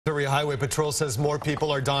Missouri Highway Patrol says more people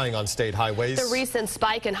are dying on state highways. The recent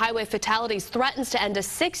spike in highway fatalities threatens to end a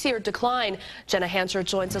 6-year decline. Jenna Hansard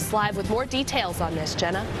joins us live with more details on this.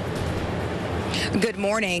 Jenna? Good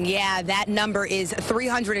morning. Yeah, that number is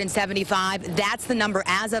 375. That's the number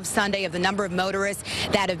as of Sunday of the number of motorists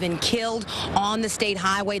that have been killed on the state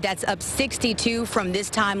highway. That's up 62 from this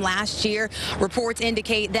time last year. Reports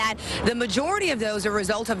indicate that the majority of those are a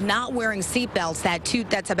result of not wearing seatbelts.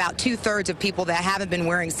 That's about 2/3 of people that haven't been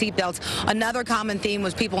wearing seatbelts. Another common theme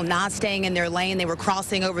was people not staying in their lane. They were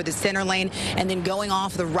crossing over the center lane and then going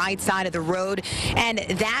off the right side of the road. And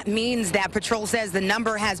that means that Patrol says the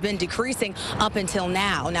number has been decreasing up until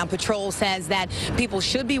now. Now, Patrol says that people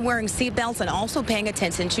should be wearing seatbelts and also paying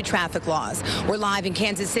attention to traffic laws. We're live in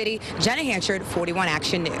Kansas City. Jenna Hansard, 41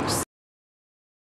 Action News.